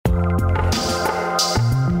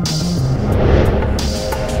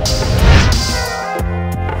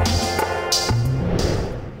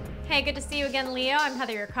Leo. I'm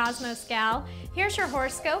Heather, your Cosmos gal. Here's your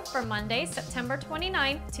horoscope for Monday, September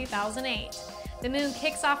 29th, 2008. The moon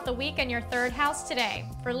kicks off the week in your third house today.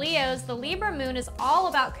 For Leos, the Libra moon is all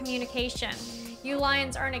about communication. You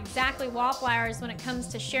Lions aren't exactly wallflowers when it comes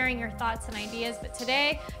to sharing your thoughts and ideas, but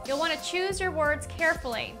today you'll want to choose your words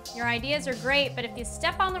carefully. Your ideas are great, but if you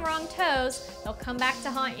step on the wrong toes, they'll come back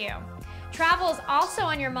to haunt you. Travel is also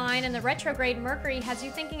on your mind, and the retrograde Mercury has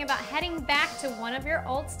you thinking about heading back to one of your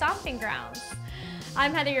old stomping grounds.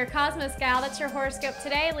 I'm Heather, your Cosmos gal. That's your horoscope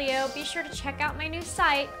today, Leo. Be sure to check out my new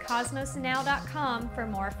site, cosmosnow.com, for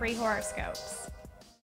more free horoscopes.